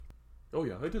Oh,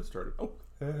 yeah, I did start it. Oh.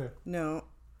 No.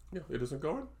 Yeah, it isn't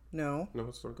going? No. No,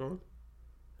 it's not going?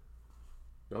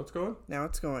 Now it's going? Now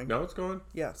it's going. Now it's going?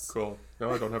 Yes. Cool.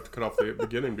 Now I don't have to cut off the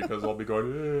beginning because I'll be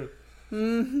going,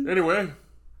 Anyway,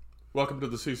 welcome to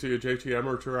the CCHT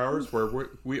Amateur Hours where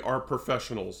we are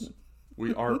professionals.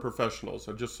 We are professionals.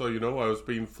 And just so you know, I was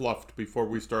being fluffed before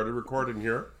we started recording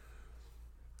here.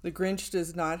 The Grinch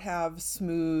does not have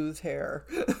smooth hair.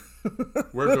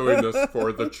 We're doing this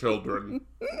for the children.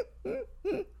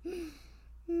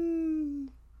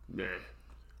 Nah.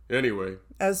 Anyway.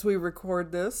 As we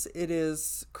record this, it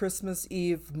is Christmas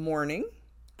Eve morning.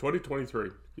 2023.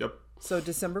 Yep. So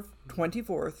December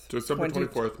 24th. December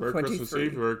 24th. Merry Christmas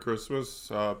Eve. Merry Christmas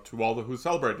to all who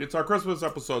celebrate. It's our Christmas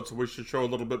episode, so we should show a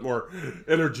little bit more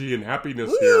energy and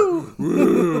happiness here.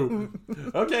 Woo!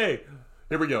 Okay.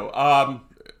 Here we go.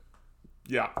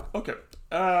 Yeah. Okay.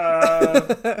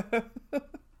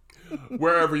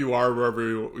 Wherever you are, wherever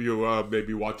you may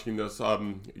be watching this,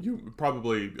 you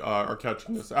probably are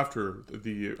catching this after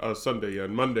the Sunday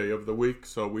and Monday of the week.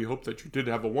 So we hope that you did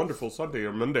have a wonderful Sunday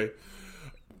or Monday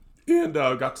and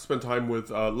got to spend time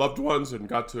with loved ones and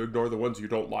got to ignore the ones you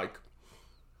don't like.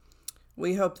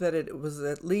 We hope that it was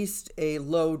at least a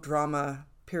low drama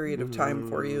period of time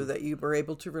for you, that you were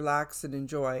able to relax and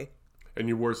enjoy. And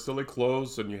you wore silly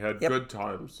clothes and you had good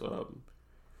times.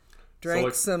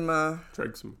 Drank some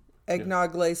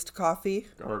eggnog-laced coffee.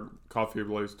 Or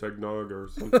coffee-laced eggnog or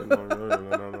something like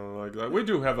that. We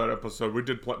do have that episode.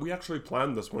 We actually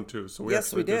planned this one too. So we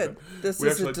did. This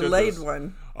is a delayed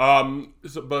one.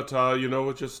 Just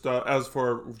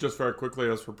very quickly,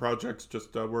 as for projects,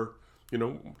 we're,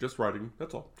 just writing.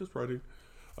 That's all. Just writing.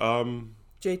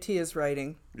 JT is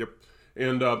writing. Yep.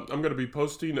 And I'm going to be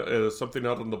posting something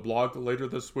out on the blog later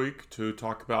this week to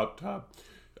talk about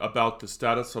the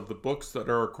status of the books that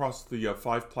are across the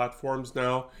 5 platforms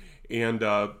now, and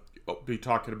be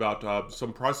talking about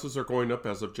some prices are going up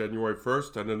as of January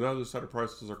 1st, and another set of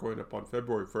prices are going up on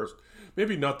February 1st.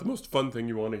 Maybe not the most fun thing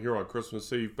you want to hear on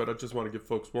Christmas Eve, but I just want to give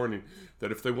folks warning that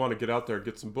if they want to get out there and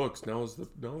get some books, now is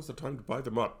the time to buy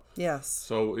them up. Yes.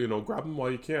 So, grab them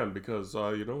while you can, because,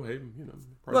 prices,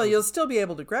 well, you'll still be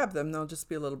able to grab them. They'll just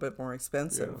be a little bit more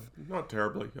expensive. Yeah, not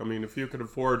terribly. I mean, if you can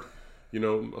afford, a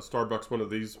Starbucks one of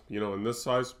these, in this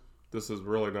size, this is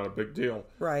really not a big deal.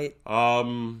 Right.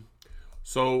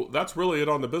 So that's really it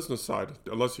on the business side,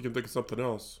 unless you can think of something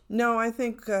else. No, I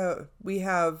think we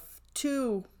have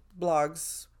 2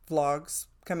 vlogs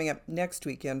coming up next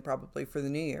weekend, probably for the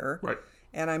new year. Right.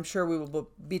 And I'm sure we will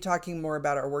be talking more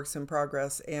about our works in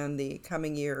progress and the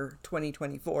coming year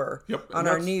 2024 on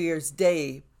our New Year's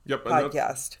Day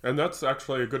podcast. And that's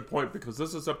actually a good point, because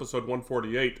this is episode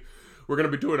 148. We're going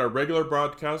to be doing our regular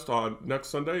broadcast on next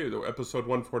Sunday, episode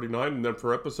 149. And then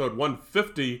for episode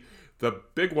 150, the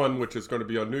big one, which is going to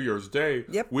be on New Year's Day,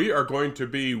 we are going to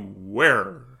be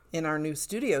where? In our new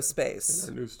studio space.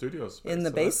 In our new studio space. In the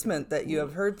basement that you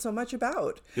have heard so much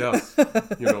about. Yes.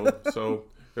 So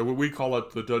we call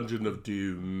it the Dungeon of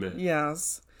Doom.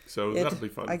 Yes. So that'll be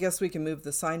fun. I guess we can move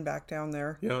the sign back down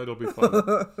there. Yeah, it'll be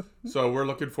fun. So we're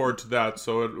looking forward to that.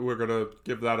 So we're going to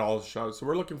give that all a shot. So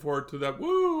we're looking forward to that.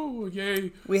 Woo!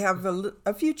 Yay! We have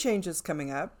a few changes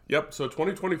coming up. Yep. So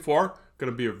 2024,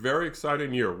 going to be a very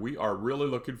exciting year. We are really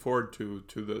looking forward to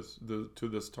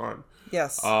this time.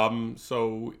 Yes.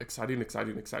 So exciting.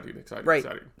 Right.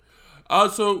 Exciting.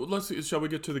 So let's see. Shall we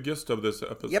get to the gist of this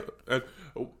episode? Yep.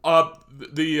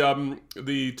 The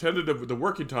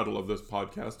working title of this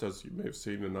podcast, as you may have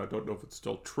seen, and I don't know if it's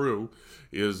still true,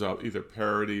 is either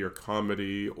parody or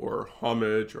comedy or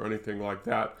homage or anything like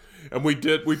that. And we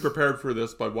prepared for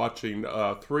this by watching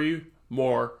 3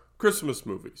 more Christmas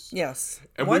movies. Yes.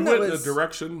 And we went in a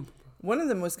direction. One of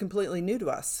them was completely new to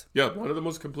us. Yeah, one of them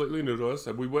was completely new to us,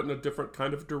 and we went in a different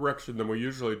kind of direction than we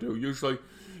usually do. Usually,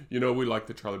 we like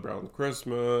the Charlie Brown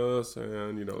Christmas,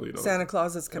 and Santa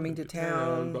Claus is coming to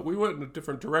town. But we went in a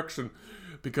different direction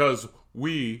because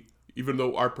even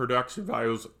though our production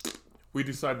values, we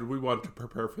decided we wanted to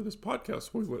prepare for this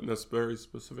podcast. We went in this very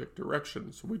specific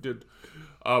direction. So we did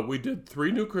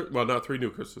 3 new, not 3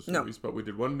 new Christmas movies, but we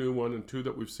did 1 new one and 2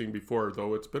 that we've seen before.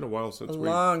 Though it's been a while since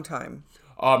long time.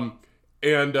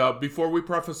 And before we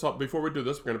do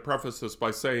this, we're going to preface this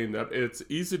by saying that it's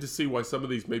easy to see why some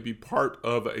of these may be part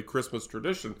of a Christmas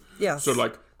tradition. Yes. So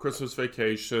like Christmas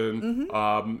Vacation,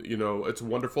 It's a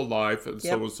Wonderful Life, and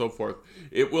so on and so forth.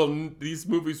 These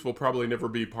movies will probably never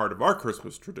be part of our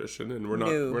Christmas tradition, and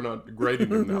we're not grading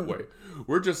them that way.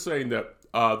 We're just saying that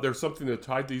there's something that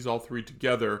tied these all 3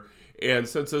 together. And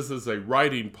since this is a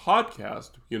writing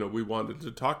podcast, we wanted to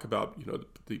talk about,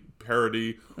 the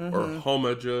parody or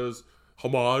homages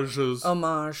homages.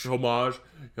 Homage. Or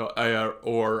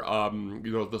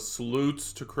the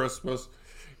salutes to Christmas.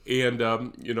 And,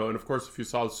 and of course, if you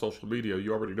saw the social media,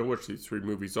 you already know which these 3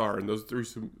 movies are. And those 3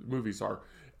 movies are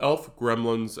Elf,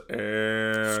 Gremlins,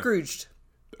 and... Scrooged.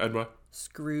 And what?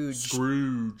 Scrooged.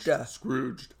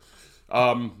 Scrooged.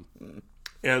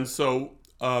 And so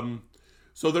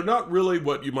they're not really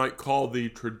what you might call the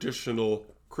traditional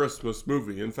Christmas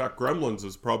movie. In fact, Gremlins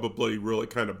is probably really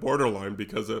kind of borderline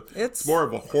because it's more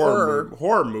of a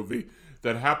horror movie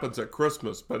that happens at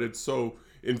Christmas, but it's so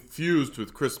infused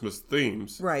with Christmas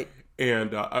themes, right?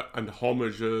 And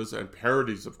homages and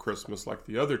parodies of Christmas, like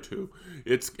the other 2.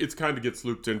 It's kind of gets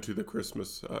looped into the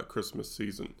Christmas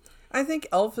season. I think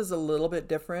Elf is a little bit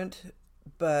different,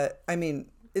 but I mean,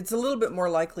 it's a little bit more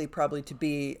likely probably to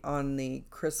be on the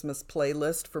Christmas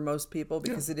playlist for most people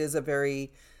because it is a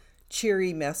very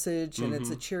cheery message and it's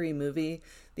a cheery movie.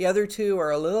 The other 2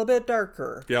 are a little bit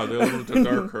darker. Yeah, they're a little bit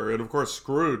darker. And of course,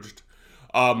 Scrooged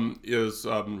has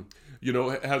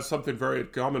something very in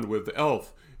common with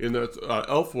Elf. In that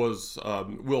Elf was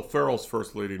Will Ferrell's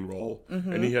first leading role,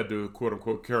 and he had to,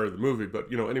 quote-unquote, carry the movie. But,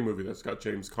 any movie that's got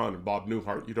James Caan and Bob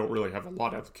Newhart, you don't really have a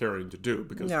lot of carrying to do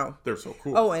because they're so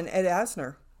cool. Oh, and Ed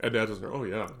Asner. Ed Asner, oh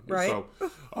yeah. Right. So,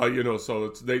 so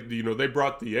it's they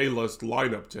brought the A-list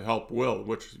lineup to help Will,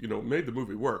 which, made the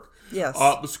movie work. Yes.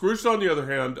 Scrooge, on the other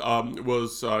hand,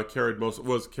 was carried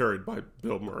by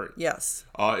Bill Murray. Yes.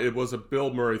 It was a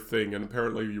Bill Murray thing, and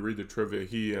apparently you read the trivia,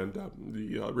 he and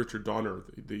Richard Donner,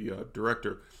 the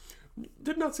director,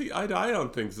 did not see eye to eye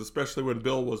on things, especially when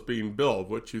Bill was being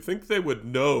billed, which you think they would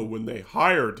know when they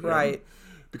hired him. Right.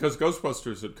 Because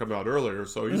Ghostbusters had come out earlier,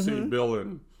 so you see Bill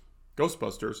in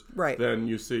Ghostbusters, right? Then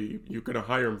you're going to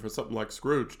hire him for something like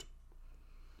Scrooged.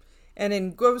 And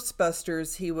in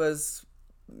Ghostbusters, he was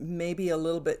maybe a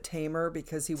little bit tamer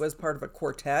because he was part of a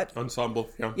quartet ensemble.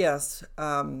 Yeah. Yes.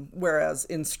 Whereas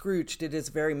in Scrooged, it is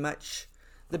very much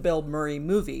the Bill Murray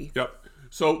movie. Yep.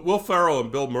 So Will Ferrell and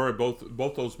Bill Murray,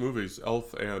 both those movies,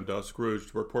 Elf and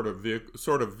Scrooge, were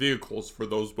sort of vehicles for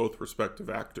those both respective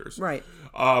actors. Right.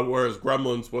 Whereas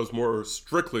Gremlins was more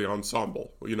strictly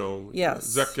ensemble. Yes.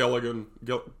 Zach Galligan.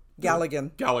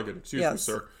 Galligan, excuse me,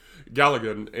 sir.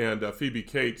 Galligan and Phoebe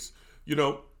Cates.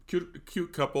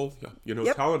 Cute couple.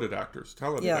 Talented actors.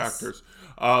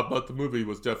 But the movie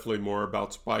was definitely more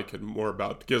about Spike and more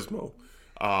about Gizmo.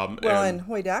 And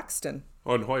Hoyt Axton.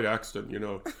 On Hoyt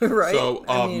Axton, Right. So,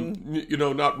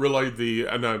 not really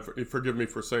and forgive me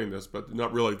for saying this, but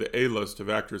not really the A-list of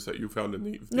actors that you found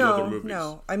in the other movies.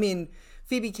 No. I mean,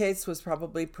 Phoebe Cates was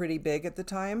probably pretty big at the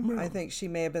time. Yeah. I think she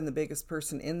may have been the biggest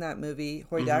person in that movie.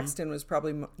 Hoyt Axton was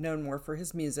probably known more for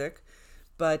his music,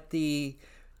 but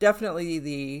definitely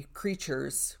the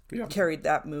creatures carried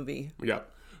that movie. Yeah.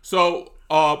 So,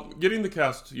 getting the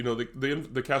cast,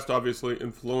 the cast obviously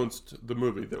influenced the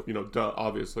movie.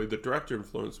 Obviously the director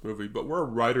influenced the movie, but we're a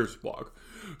writer's blog,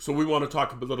 so we want to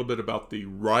talk a little bit about the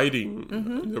writing,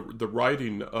 the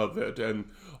writing of it, and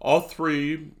all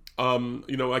 3.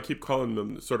 I keep calling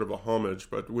them sort of a homage,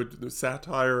 but with the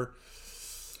satire,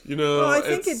 Well, I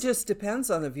think it just depends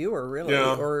on the viewer, really,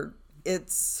 or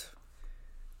it's.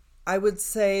 I would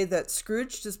say that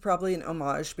Scrooged is probably an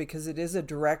homage because it is a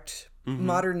direct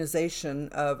modernization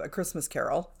of A Christmas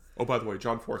Carol. Oh, by the way,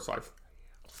 John Forsythe.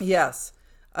 Yes.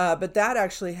 But that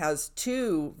actually has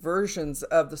 2 versions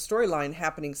of the storyline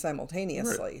happening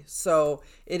simultaneously. Right. So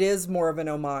it is more of an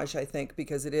homage, I think,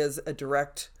 because it is a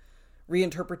direct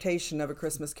reinterpretation of A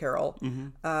Christmas Carol.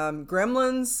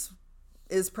 Gremlins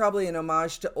is probably an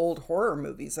homage to old horror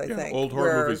movies, I think. Old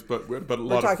horror movies, but a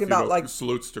lot of about,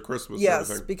 salutes to Christmas. Yes, sort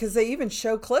of thing. Because they even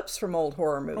show clips from old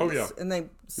horror movies. Oh, yeah. And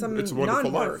It's a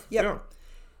Wonderful Life. Yep.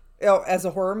 Yeah. Oh, as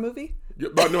a horror movie? Yeah,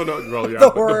 but no, well, yeah. The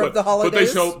horror of the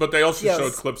holidays? But they also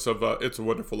showed clips of It's a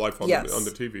Wonderful Life on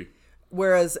the TV.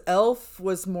 Whereas Elf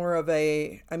was more of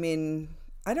I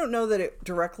don't know that it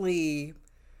directly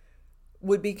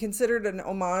would be considered an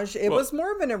homage. It was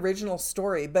more of an original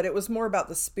story, but it was more about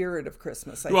the spirit of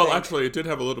Christmas, I think. Actually, it did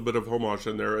have a little bit of homage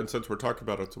in there, and since we're talking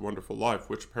about It's a Wonderful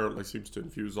Life, which apparently seems to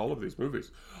infuse all of these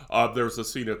movies, there's a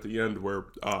scene at the end where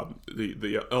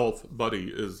the elf,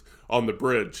 Buddy, is on the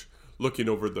bridge looking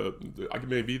over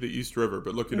maybe the East River,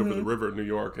 but looking over the river in New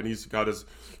York, and he's got his,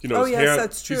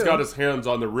 that's true. He's got his hands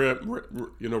on the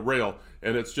rail,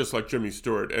 and it's just like Jimmy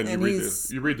Stewart. And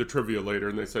you read the trivia later,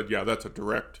 and they said, that's a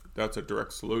direct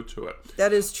salute to it.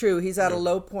 That is true. He's at a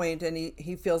low point, and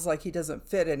he feels like he doesn't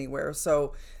fit anywhere.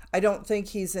 So I don't think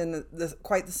he's in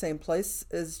quite the same place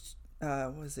as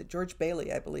was it George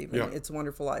Bailey, I believe, in It's a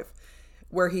Wonderful Life,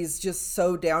 where he's just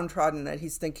so downtrodden that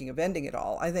he's thinking of ending it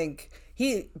all. I think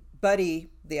Buddy,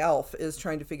 the elf, is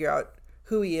trying to figure out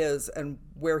who he is and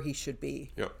where he should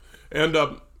be. Yeah. And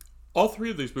all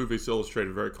three of these movies illustrate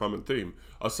a very common theme,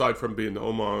 aside from being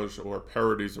homage or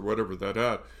parodies or whatever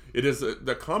it is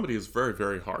that comedy is very,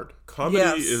 very hard.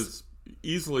 Comedy is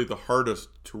easily the hardest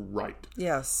to write.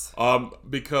 Yes.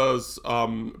 Because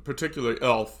particularly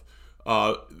Elf,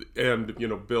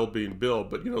 and Bill being Bill,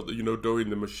 but doing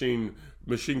the machine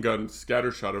gun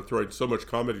scattershot of throwing so much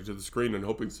comedy to the screen and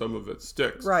hoping some of it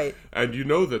sticks. Right. And you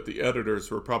know that the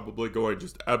editors were probably going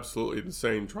just absolutely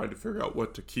insane trying to figure out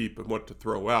what to keep and what to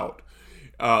throw out.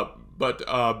 But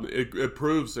it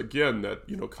proves again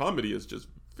that comedy is just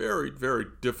very, very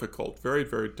difficult, very,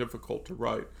 very difficult to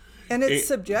write. And it's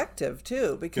subjective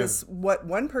too, because what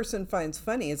one person finds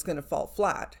funny is going to fall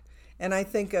flat. And I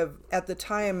think of, at the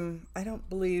time, I don't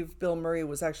believe Bill Murray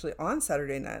was actually on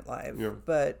Saturday Night Live,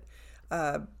 but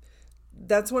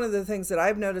that's one of the things that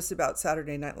I've noticed about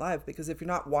Saturday Night Live, because if you're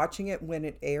not watching it when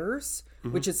it airs,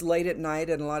 which is late at night,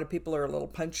 and a lot of people are a little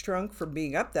punch drunk from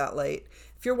being up that late,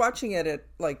 if you're watching it at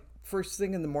like first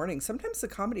thing in the morning, sometimes the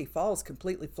comedy falls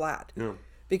completely flat. Yeah.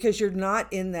 Because you're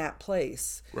not in that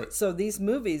place. Right. So these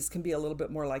movies can be a little bit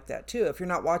more like that too. If you're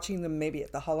not watching them maybe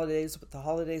at the holidays with the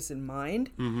holidays in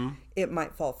mind, it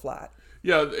might fall flat.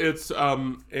 Yeah, it's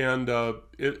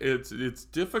it's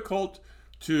difficult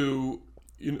to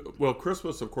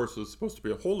Christmas of course is supposed to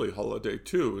be a holy holiday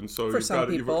too, and so so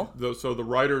the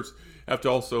writers have to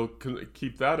also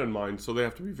keep that in mind. So they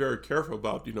have to be very careful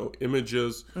about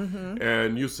images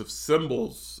and use of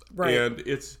symbols, and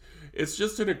it's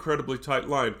just an incredibly tight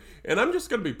line. And I'm just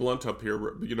going to be blunt up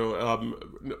here.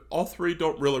 All three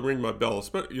don't really ring my bell.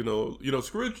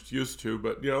 Scrooge used to,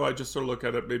 but I just sort of look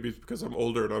at it. Maybe it's because I'm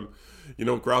older and I'm,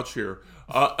 grouchier.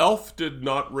 Elf did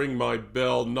not ring my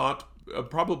bell. Not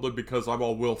probably because I'm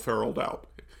all Will Ferrelled out.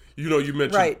 You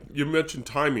mentioned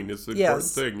timing is the important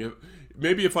thing.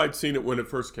 Maybe if I'd seen it when it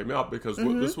first came out, because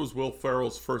this was Will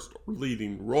Ferrell's first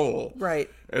leading role, right?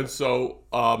 And so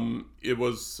it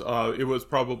was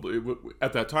probably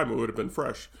at that time it would have been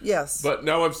fresh. Yes. But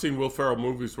now I've seen Will Ferrell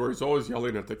movies where he's always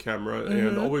yelling at the camera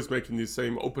and always making these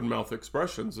same open mouth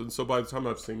expressions. And so by the time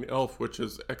I've seen Elf, which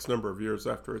is X number of years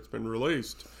after it's been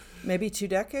released, maybe 2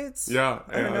 decades. Yeah,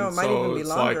 I don't know. It might even be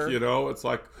longer. It's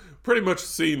like pretty much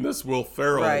seeing this Will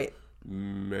Ferrell. Right.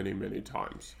 Many, many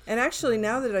times. And actually,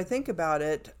 now that I think about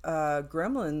it,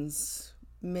 Gremlins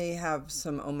may have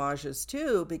some homages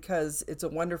too, because It's a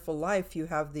Wonderful Life. You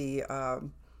have the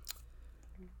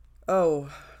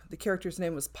character's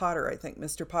name was Potter, I think,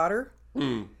 Mr. Potter.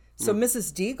 So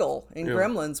Mrs. Deagle in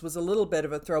Gremlins was a little bit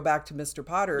of a throwback to Mr.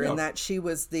 Potter in that she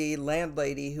was the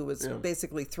landlady who was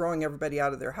basically throwing everybody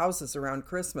out of their houses around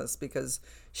Christmas because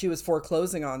she was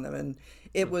foreclosing on them. And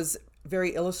it was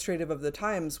very illustrative of the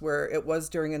times where it was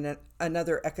during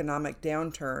another economic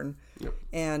downturn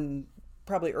and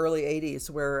probably early 80s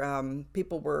where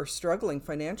people were struggling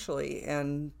financially.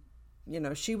 And,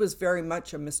 she was very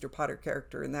much a Mr. Potter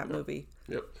character in that movie.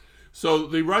 Yep. So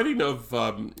the writing of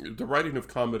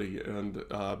comedy and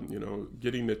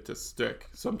getting it to stick.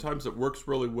 Sometimes it works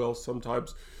really well.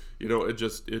 Sometimes,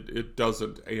 it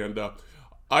doesn't. And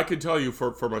I can tell you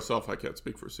for myself, I can't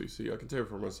speak for CC. I can tell you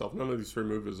for myself, none of these three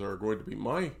movies are going to be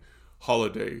my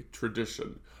holiday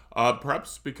tradition.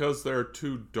 Perhaps because they're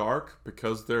too dark,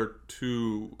 because they're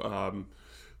too.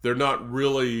 They don't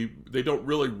really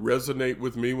resonate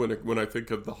with me when I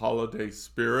think of the holiday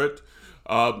spirit.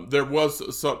 There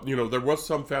was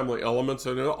some family elements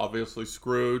in it, obviously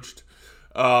Scrooged.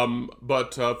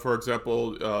 But for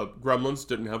example, Gremlins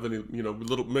didn't have any,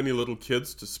 many little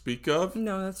kids to speak of.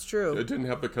 No, that's true. It didn't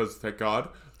have thank God,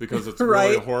 because it's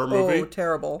really a horror movie. Oh,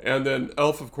 terrible. And then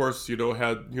Elf, of course, had,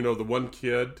 the one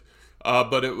kid.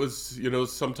 But it was,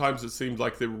 sometimes it seemed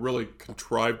like they were really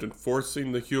contrived in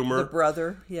forcing the humor. The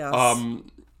brother, yes.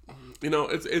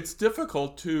 It's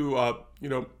difficult to,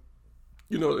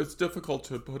 it's difficult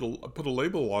to put a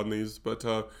label on these, but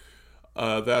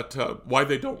why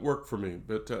they don't work for me.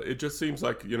 But it just seems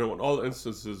like, in all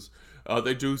instances,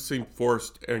 they do seem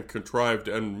forced and contrived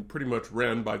and pretty much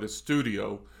ran by the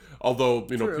studio. Although,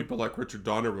 True. People like Richard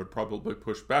Donner would probably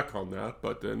push back on that.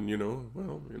 But then,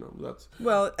 that's...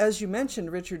 Well, as you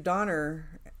mentioned, Richard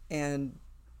Donner and,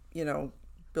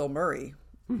 Bill Murray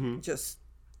just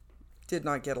did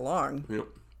not get along. Yep.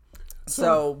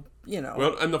 So,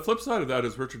 Well, and the flip side of that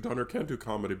is Richard Donner can do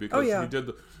comedy because he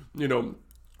did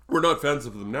we're not fans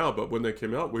of them now, but when they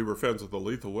came out, we were fans of the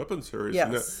Lethal Weapon series.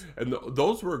 Yes. And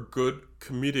those were good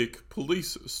comedic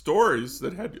police stories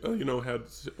that had,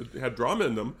 had drama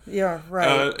in them. Yeah,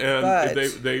 right. And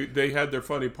they had their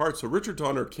funny parts. So Richard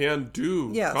Donner can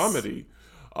do comedy.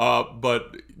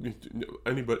 But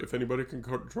if anybody can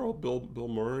control Bill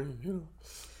Murray,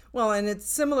 Well, and it's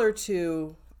similar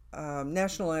to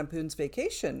National Lampoon's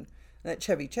Vacation, that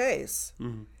Chevy Chase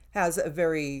has a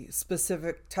very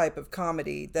specific type of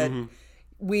comedy that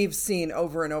we've seen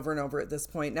over and over and over at this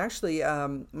point. And actually,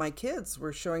 my kids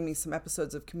were showing me some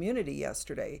episodes of Community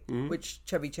yesterday, which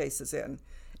Chevy Chase is in,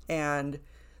 and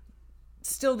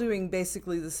still doing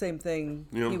basically the same thing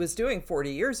he was doing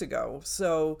 40 years ago.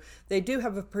 So they do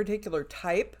have a particular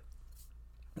type.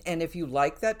 And if you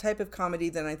like that type of comedy,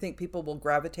 then I think people will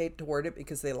gravitate toward it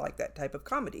because they like that type of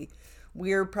comedy.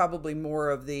 We're probably more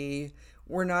of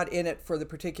we're not in it for the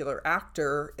particular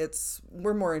actor.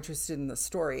 We're more interested in the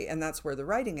story, and that's where the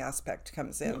writing aspect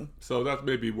comes in. Yeah. So that's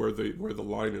maybe where the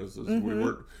line is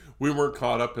we weren't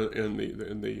caught up in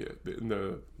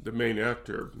the main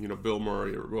actor, Bill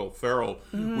Murray or Will Ferrell.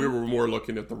 We were more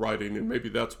looking at the writing, and maybe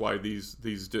that's why these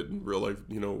didn't really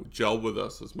gel with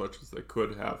us as much as they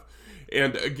could have.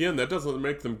 And again, that doesn't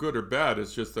make them good or bad.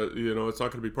 It's just that, it's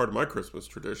not going to be part of my Christmas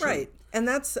tradition. Right. And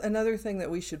that's another thing that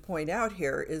we should point out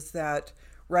here is that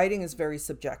writing is very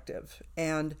subjective.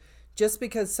 And just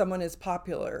because someone is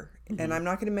popular, and I'm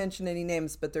not going to mention any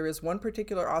names, but there is one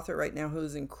particular author right now who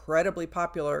is incredibly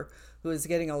popular, who is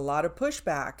getting a lot of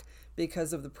pushback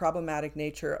because of the problematic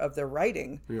nature of their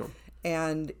writing. Yeah.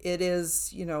 And it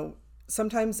is,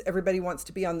 sometimes everybody wants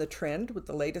to be on the trend with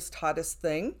the latest, hottest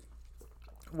thing.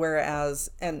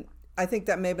 Whereas, and I think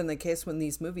that may have been the case when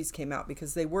these movies came out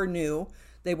because they were new,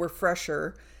 they were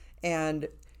fresher, and,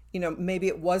 maybe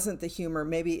it wasn't the humor,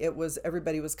 maybe it was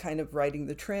everybody was kind of riding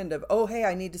the trend of, oh, hey,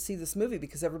 I need to see this movie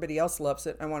because everybody else loves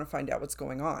it. I want to find out what's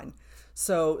going on.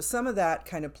 So some of that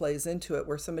kind of plays into it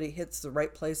where somebody hits the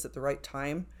right place at the right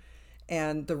time,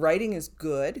 and the writing is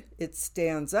good, it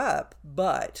stands up,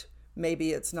 but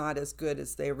maybe it's not as good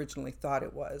as they originally thought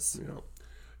it was.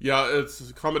 Yeah,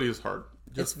 comedy is hard.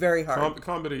 It's very hard.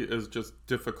 Comedy is just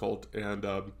difficult, and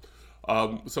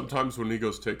sometimes when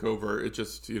egos take over, it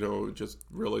just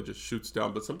really shoots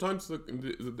down. But sometimes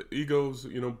the egos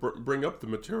bring up the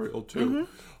material too.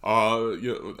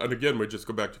 And again, we just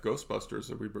go back to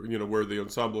Ghostbusters, where the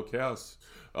ensemble cast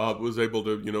was able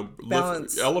to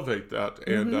elevate that.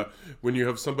 And when you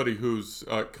have somebody who's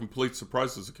complete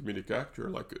surprise as a comedic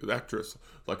actress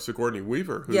like Sigourney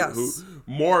Weaver, who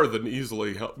more than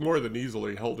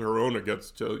easily held her own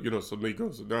against some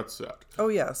egos in that set. Oh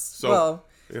yes. So,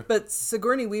 but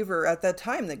Sigourney Weaver at that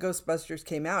time that Ghostbusters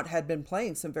came out had been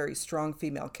playing some very strong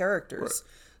female characters. Right.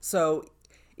 So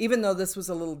even though this was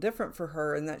a little different for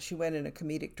her in that she went in a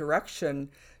comedic direction,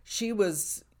 she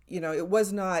was, it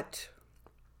was not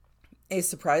a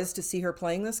surprise to see her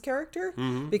playing this character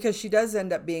because she does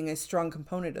end up being a strong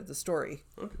component of the story.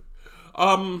 Okay.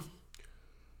 I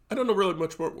don't know really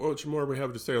much more we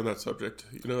have to say on that subject.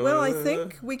 Well, I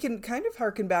think we can kind of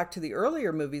harken back to the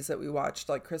earlier movies that we watched,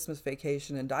 like Christmas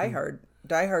Vacation and Die Hard.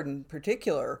 Die Hard in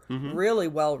particular, really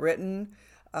well written.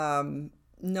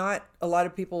 Not a lot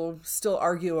of people still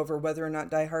argue over whether or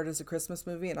not Die Hard is a Christmas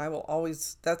movie, and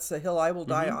that's a hill I will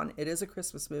die on. It is a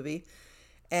Christmas movie.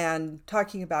 And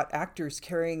talking about actors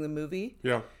carrying the movie,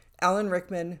 Alan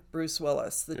Rickman, Bruce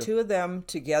Willis, the two of them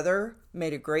together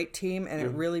made a great team, and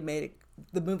it really made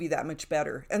the movie that much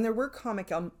better. And there were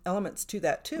comic elements to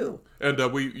that too. And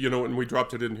we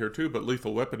dropped it in here too, but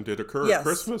Lethal Weapon did occur at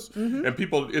Christmas. And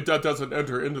that doesn't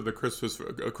enter into the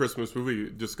Christmas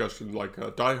movie discussion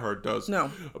like Die Hard does.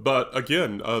 No. But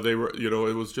again, they were,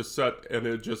 it was just set and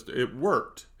it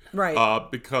worked. Right.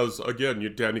 Because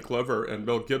again, Danny Glover and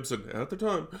Mel Gibson at the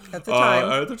time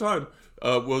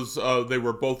they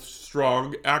were both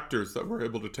strong actors that were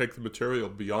able to take the material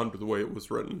beyond the way it was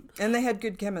written. And they had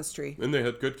good chemistry. And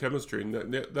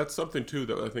that's something too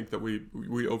that I think that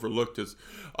we overlooked is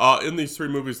in these three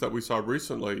movies that we saw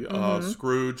recently,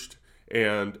 Scrooged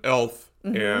and Elf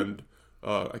and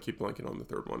I keep blanking on the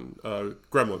third one.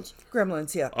 Gremlins.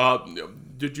 Gremlins, yeah.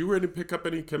 Did you really pick up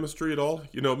any chemistry at all?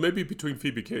 Maybe between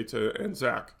Phoebe Cates and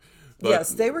Zach. But,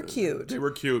 yes, they were cute. They were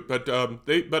cute, but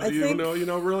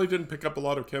really didn't pick up a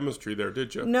lot of chemistry there,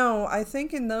 did you? No, I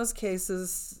think in those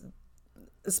cases,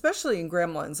 especially in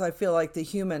Gremlins, I feel like the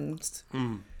humans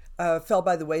fell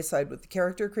by the wayside with the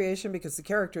character creation because the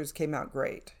characters came out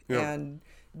great. Yeah. And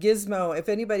Gizmo, if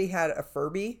anybody had a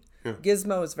Furby. Yeah.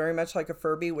 Gizmo is very much like a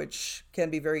Furby, which can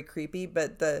be very creepy,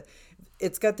 but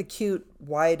it's got the cute,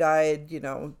 wide-eyed,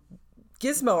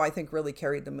 Gizmo, I think, really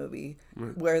carried the movie,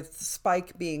 with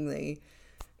Spike being the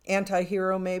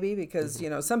anti-hero maybe, because,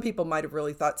 some people might have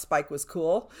really thought Spike was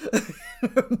cool,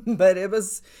 but it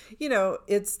was, I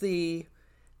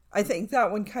think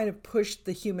that one kind of pushed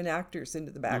the human actors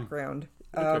into the background.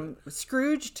 Okay.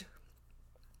 Scrooged,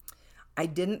 I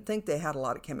didn't think they had a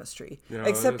lot of chemistry, Yeah,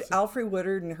 except Alfre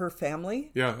Woodard and her family.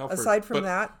 Yeah, Alfred, aside from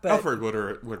that, but Alfred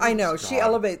Woodard I know she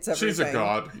elevates everything. She's a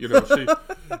god,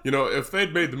 if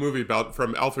they'd made the movie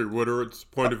from Alfred Woodard's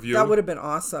point of view, that would have been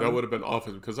awesome. That would have been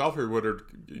awesome because Alfred Woodard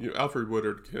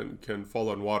can fall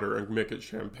on water and make it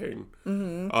champagne.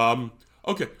 Mm-hmm.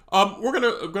 Okay,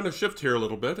 we're gonna shift here a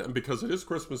little bit, and because it is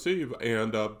Christmas Eve,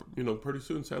 and pretty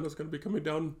soon Santa's gonna be coming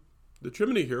down the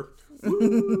chimney here. So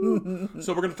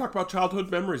we're going to talk about childhood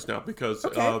memories now because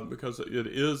it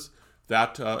is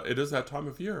that time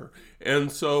of year,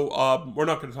 and so we're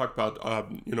not going to talk about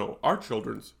our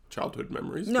children's childhood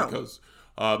memories because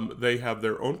they have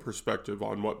their own perspective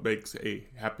on what makes a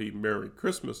happy, Merry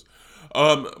Christmas.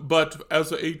 But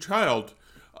as a child,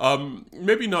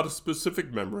 maybe not a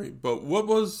specific memory, but what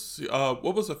was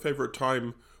a favorite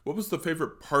time? What was the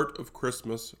favorite part of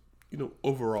Christmas?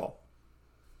 Overall.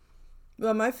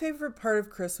 Well, my favorite part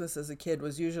of Christmas as a kid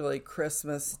was usually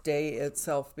Christmas Day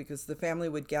itself because the family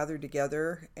would gather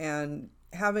together, and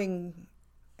having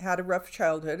had a rough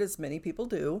childhood, as many people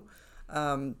do,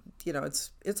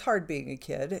 it's hard being a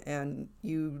kid, and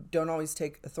you don't always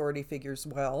take authority figures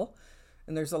well,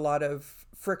 and there's a lot of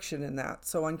friction in that.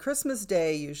 So on Christmas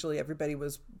Day, usually everybody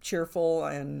was cheerful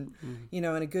and, in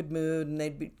a good mood, and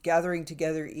they'd be gathering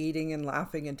together, eating and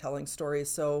laughing and telling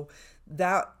stories. So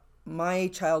my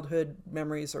childhood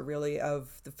memories are really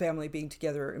of the family being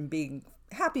together and being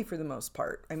happy for the most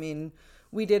part. I mean,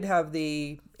 we did have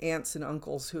the aunts and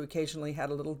uncles who occasionally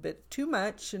had a little bit too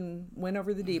much and went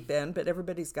over the deep end, but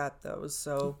everybody's got those.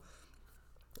 So,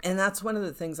 and that's one of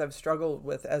the things I've struggled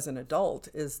with as an adult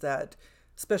is that,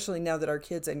 especially now that our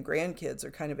kids and grandkids are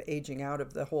kind of aging out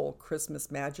of the whole Christmas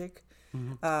magic,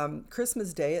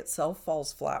 Christmas Day itself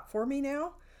falls flat for me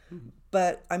now.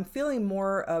 But I'm feeling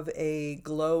more of a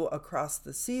glow across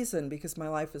the season because my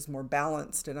life is more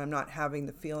balanced and I'm not having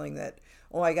the feeling that,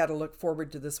 I got to look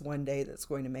forward to this one day that's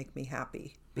going to make me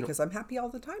happy because I'm happy all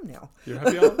the time now. You're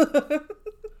happy all the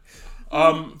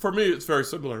time? For me, it's very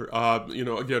similar.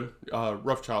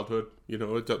 Rough childhood,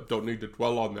 don't need to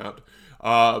dwell on that.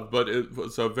 But it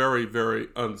was a very, very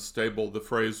unstable. The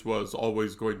phrase was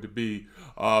always going to be,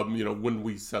 when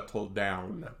we settle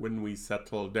down,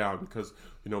 because,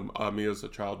 me as a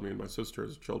child, me and my sister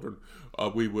as children,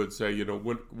 we would say,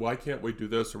 why can't we do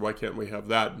this or why can't we have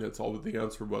that? And it's always the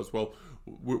answer was, well,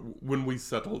 when we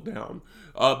settle down.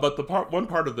 But one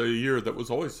part of the year that was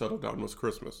always settled down was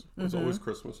Christmas. It was always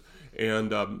Christmas.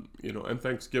 And, and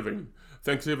Thanksgiving.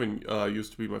 Thanksgiving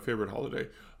used to be my favorite holiday.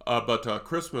 But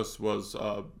Christmas was,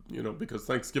 because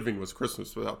Thanksgiving was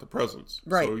Christmas without the presents.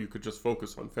 Right. So you could just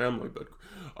focus on family. But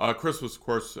Christmas, of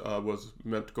course, was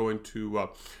meant going to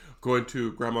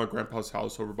Grandma and Grandpa's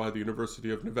house over by the University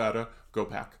of Nevada. Go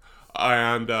Pack.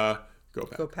 And go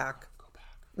Pack. Go Pack.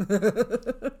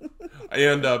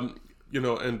 And,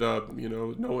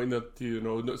 knowing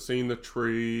that, seeing the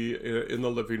tree in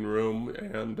the living room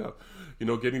and,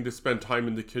 getting to spend time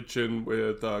in the kitchen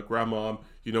with Grandma,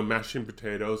 mashing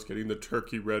potatoes, getting the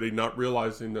turkey ready, not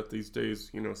realizing that these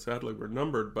days, sadly we're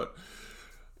numbered, but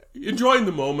enjoying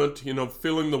the moment,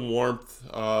 feeling the warmth,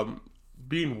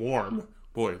 being warm.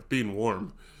 Boy, being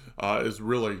warm is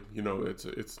really,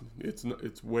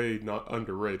 it's way not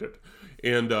underrated.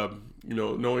 And,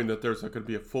 knowing that there's going to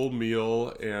be a full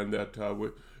meal and that,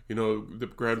 the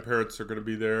grandparents are going to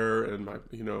be there and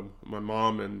my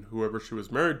mom and whoever she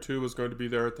was married to was going to be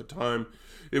there at the time.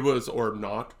 It was, or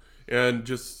not. And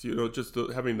just,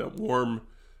 having that warm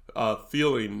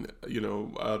feeling,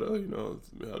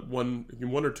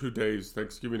 one or 2 days,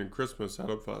 Thanksgiving and Christmas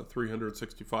out of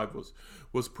 365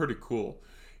 was pretty cool.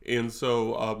 And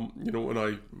so,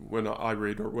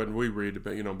 when we read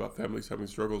about families having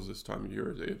struggles this time of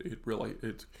year, it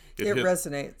resonates.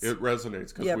 It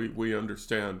resonates because we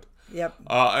understand. Yep.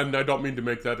 And I don't mean to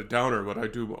make that a downer. What I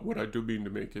do mean to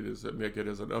make it is make it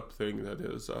as an up thing. That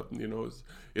is,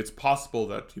 it's possible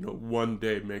that one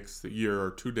day makes the year or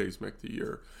 2 days make the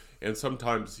year, and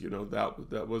sometimes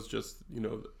that was just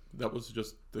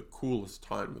the coolest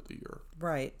time of the year.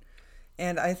 Right.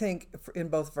 And I think in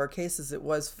both of our cases, it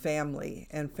was family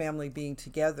and family being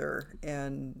together.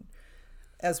 And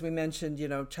as we mentioned,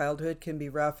 childhood can be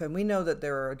rough. And we know that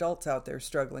there are adults out there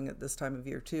struggling at this time of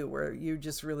year, too, where you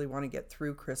just really want to get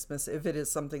through Christmas. If it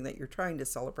is something that you're trying to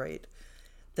celebrate,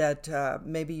 that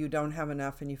maybe you don't have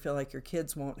enough and you feel like your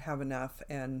kids won't have enough.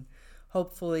 And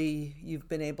hopefully you've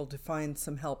been able to find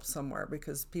some help somewhere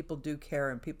because people do care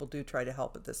and people do try to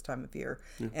help at this time of year.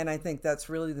 And I think that's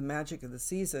really the magic of the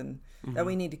season that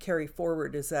we need to carry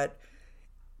forward is that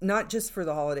not just for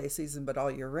the holiday season, but all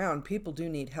year round, people do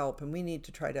need help, and we need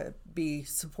to try to be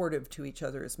supportive to each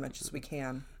other as much as we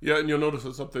can. Yeah, and you'll notice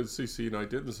that something Cece and I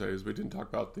didn't say is we didn't talk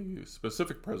about the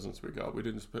specific presents we got. We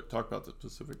didn't talk about the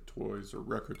specific toys or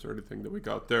records or anything that we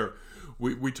got there.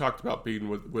 We talked about being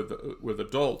with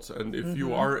adults, and if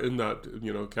you are in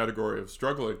that category of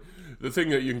struggling, the thing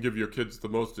that you can give your kids the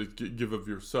most is give of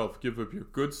yourself, give of your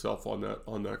good self on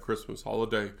that Christmas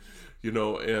holiday.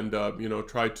 And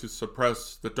try to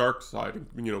suppress the dark side,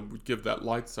 and, give that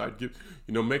light side,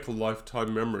 make a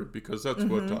lifetime memory, because that's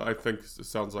what I think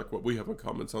sounds like what we have in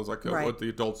common. Sounds like what the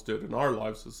adults did in our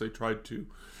lives is they tried to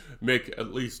make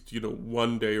at least,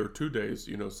 1 day or 2 days,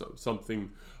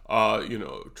 something,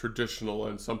 traditional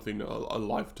and something, a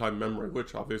lifetime memory,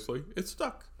 which obviously it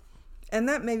stuck. And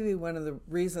that may be one of the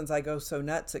reasons I go so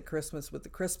nuts at Christmas with the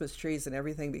Christmas trees and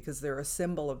everything, because they're a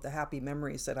symbol of the happy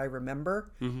memories that I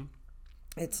remember. Mm-hmm.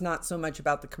 It's not so much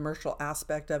about the commercial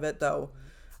aspect of it, though.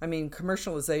 I mean,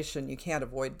 commercialization you can't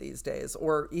avoid these days,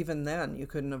 or even then you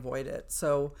couldn't avoid it.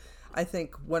 So I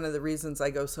think one of the reasons I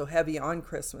go so heavy on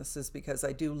Christmas is because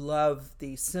I do love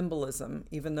the symbolism,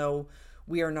 even though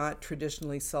we are not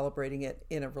traditionally celebrating it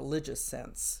in a religious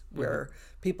sense, where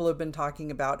people have been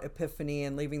talking about Epiphany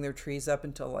and leaving their trees up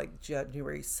until like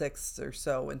January 6th or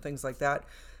so and things like that.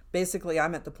 Basically,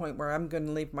 I'm at the point where I'm going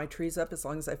to leave my trees up as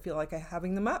long as I feel like I'm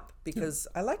having them up, because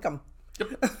I like them.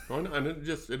 Yep. And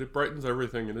it brightens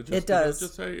everything, and it does.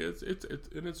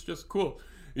 It's just cool.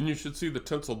 And you should see the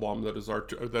tinsel bomb that is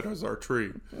our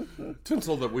tree.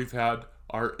 Tinsel that we've had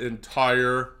our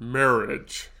entire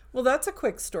marriage. Well, that's a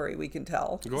quick story we can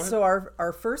tell. Go ahead. So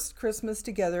our first Christmas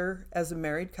together as a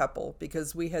married couple,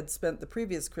 because we had spent the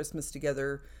previous Christmas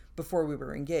together before we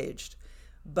were engaged.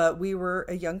 But we were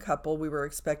a young couple. We were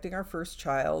expecting our first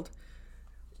child.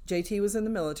 JT was in the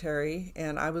military,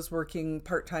 and I was working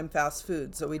part-time fast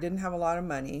food, so we didn't have a lot of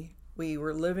money. We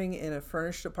were living in a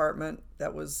furnished apartment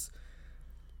that was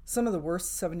some of the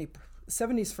worst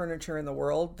 70s furniture in the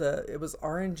world. It was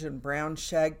orange and brown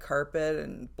shag carpet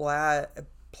and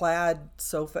plaid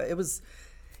sofa. It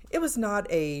was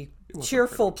not a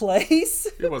cheerful place.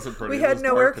 It wasn't pretty. We had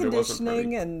no air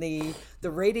conditioning, and the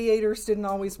radiators didn't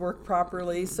always work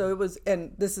properly. So it was,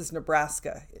 and this is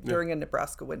Nebraska during a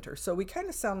Nebraska winter. So we kind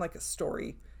of sound like a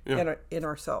story in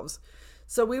ourselves.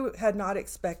 So we had not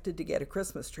expected to get a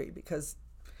Christmas tree because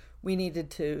we needed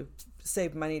to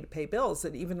save money to pay bills,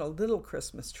 and even a little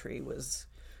Christmas tree was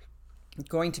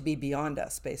going to be beyond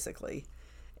us, basically.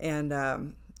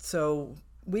 And so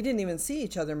we didn't even see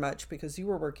each other much because you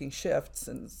were working shifts,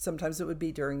 and sometimes it would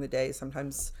be during the day,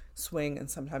 sometimes swing,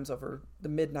 and sometimes over the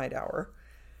midnight hour.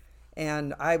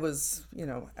 And I was,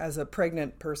 as a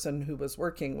pregnant person who was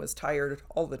working, was tired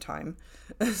all the time.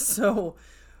 So,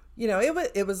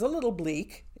 it was a little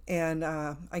bleak. And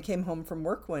I came home from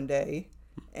work one day,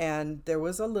 and there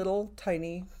was a little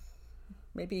tiny,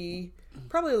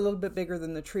 probably a little bit bigger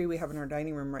than the tree we have in our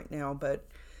dining room right now, but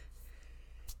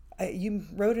you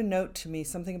wrote a note to me,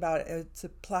 something about it's a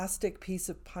plastic piece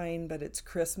of pine, but it's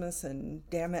Christmas, and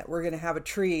damn it, we're going to have a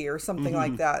tree or something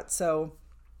like that. So,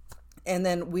 and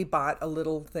then we bought a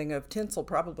little thing of tinsel,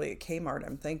 probably at Kmart,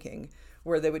 I'm thinking,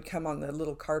 where they would come on the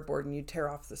little cardboard and you tear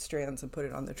off the strands and put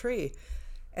it on the tree.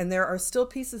 And there are still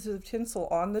pieces of tinsel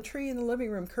on the tree in the living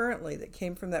room currently that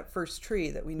came from that first tree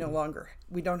that we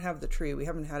we don't have the tree. We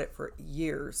haven't had it for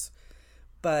years.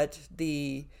 But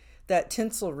that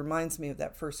tinsel reminds me of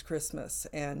that first Christmas,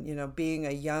 and, being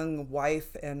a young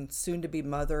wife and soon to be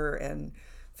mother, and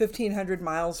 1,500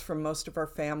 miles from most of our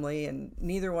family. And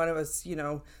neither one of us,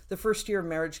 the first year of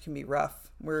marriage can be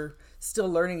rough. We're still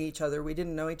learning each other. We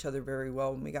didn't know each other very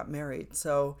well when we got married.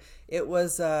 So it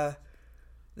was,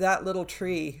 that little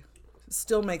tree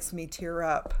still makes me tear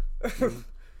up.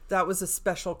 That was a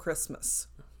special Christmas.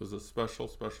 It was a special,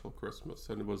 special Christmas,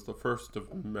 and it was the first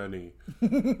of many.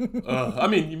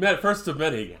 You met first of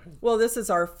many. Well, this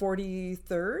is our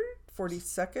 43rd,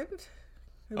 42nd.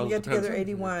 We got together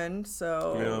 81,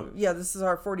 so yeah, this is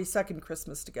our 42nd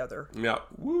Christmas together. Yeah,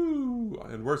 woo!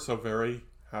 And we're so very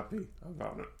happy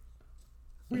about it.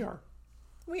 We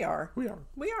are.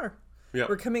 Yeah.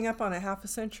 We're coming up on a half a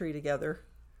century together.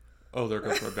 Oh, there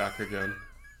goes my back again.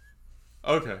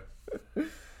 Okay.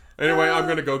 Anyway, I'm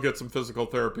going to go get some physical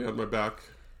therapy on my back.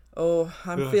 Oh,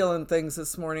 I'm feeling things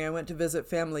this morning. I went to visit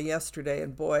family yesterday,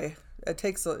 and boy, it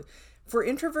takes for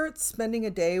introverts, spending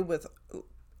a day with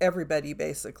everybody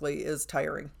basically is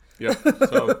tiring. Yeah.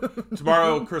 So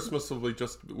tomorrow, Christmas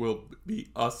will be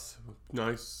us,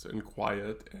 nice and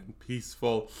quiet and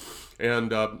peaceful,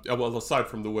 and aside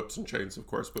from the whips and chains, of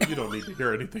course. But you don't need to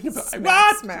hear anything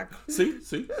about Smack.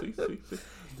 See.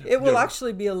 It will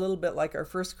actually be a little bit like our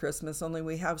first Christmas, only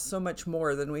we have so much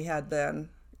more than we had then.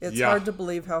 It's hard to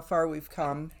believe how far we've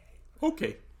come.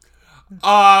 Okay.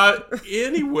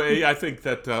 Anyway, I think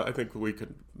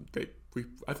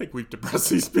we've depressed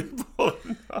these people.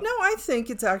 No, I think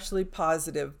it's actually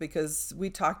positive because we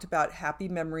talked about happy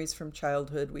memories from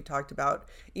childhood. We talked about,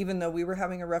 even though we were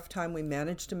having a rough time, we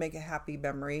managed to make a happy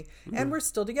memory, and we're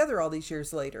still together all these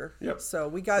years later. Yep. So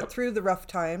we got through the rough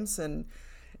times, and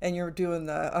you're doing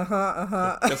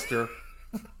the Yes, dear.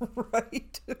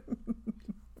 right.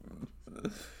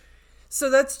 So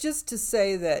that's just to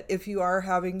say that if you are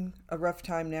having a rough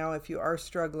time now, if you are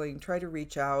struggling, try to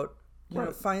reach out. You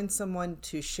know, find someone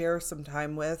to share some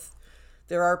time with.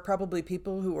 There are probably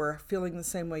people who are feeling the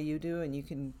same way you do, and you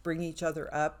can bring each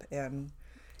other up. And,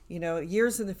 you know,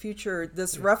 years in the future,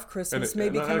 this rough Christmas may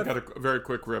become. I got a very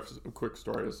quick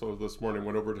story. So this morning,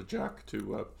 went over to Jack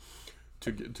to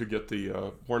get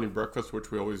the morning breakfast,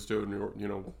 which we always do. And you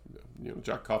know,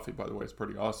 Jack Coffee, by the way, is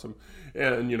pretty awesome.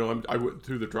 And you know, I went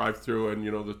through the drive-through, and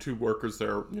you know, the two workers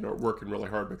there, you know, are working really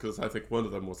hard because I think one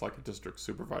of them was like a district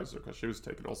supervisor because she was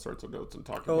taking all sorts of notes and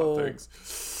talking about things.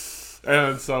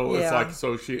 And so it's like,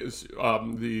 so she is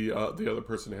the other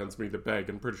person hands me the bag.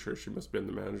 I'm pretty sure she must be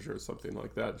the manager or something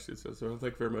like that. And she says, "Oh,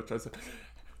 thank you very much." I said,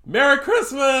 "Merry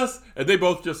Christmas!" And they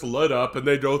both just lit up, and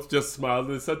they both just smiled,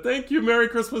 and they said, "Thank you, Merry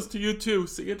Christmas to you too."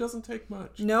 See, it doesn't take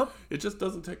much. Nope. It just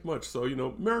doesn't take much. So, you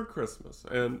know, Merry Christmas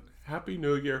and Happy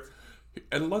New Year.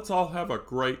 And let's all have a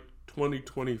great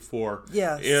 2024.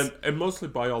 Yes. And mostly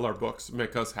buy all our books.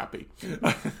 Make us happy.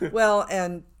 Well,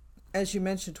 and as you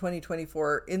mentioned,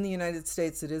 2024, in the United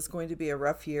States, it is going to be a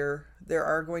rough year. There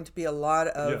are going to be a lot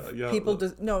of people.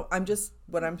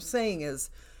 What I'm saying is,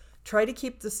 try to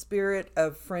keep the spirit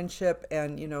of friendship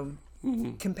and, you know,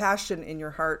 compassion in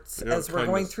your hearts as we're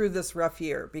going through this rough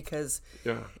year, because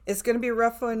it's going to be a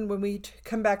rough one when we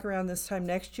come back around this time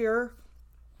next year.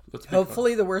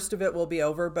 Hopefully the worst of it will be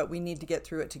over, but we need to get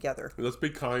through it together. Let's be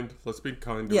kind. Let's be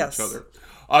kind to each other.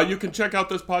 You can check out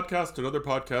this podcast and other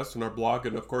podcasts on our blog,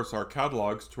 and of course our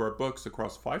catalogs to our books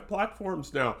across 5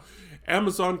 platforms now: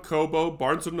 Amazon, Kobo,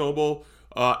 Barnes & Noble,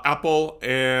 Apple,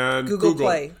 and Google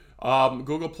Play.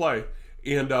 Google Play.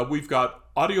 And we've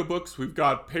got audiobooks, we've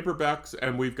got paperbacks,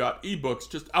 and we've got ebooks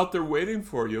just out there waiting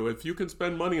for you. If you can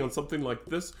spend money on something like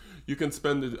this, you can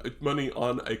spend the money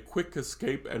on a quick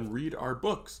escape and read our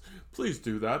books. Please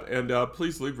do that, and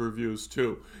please leave reviews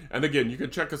too. And again, you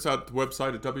can check us out at the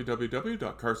website at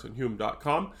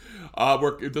www.carsonhume.com.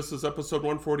 This is episode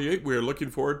 148. We are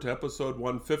looking forward to episode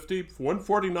 150.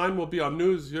 149 will be on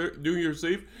New Year's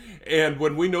Eve, and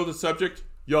when we know the subject,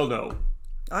 you'll know.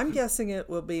 I'm guessing it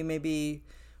will be maybe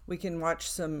we can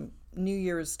watch some New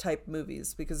Year's type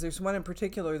movies, because there's one in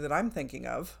particular that I'm thinking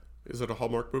of. Is it a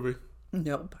Hallmark movie?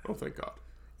 Nope. Oh, thank God.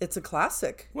 It's a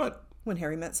classic. What? When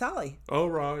Harry Met Sally. Oh,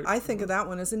 right. I think of that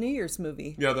one as a New Year's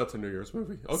movie. Yeah, that's a New Year's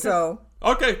movie. Okay.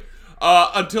 Okay.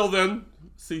 Until then,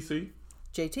 CC.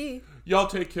 JT. Y'all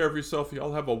take care of yourself.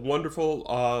 Y'all have a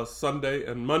wonderful Sunday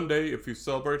and Monday. If you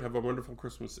celebrate, have a wonderful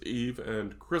Christmas Eve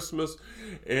and Christmas.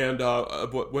 And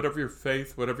whatever your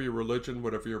faith, whatever your religion,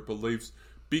 whatever your beliefs,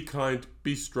 be kind,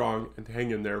 be strong, and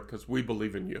hang in there, because we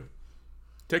believe in you.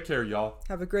 Take care, y'all.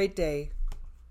 Have a great day.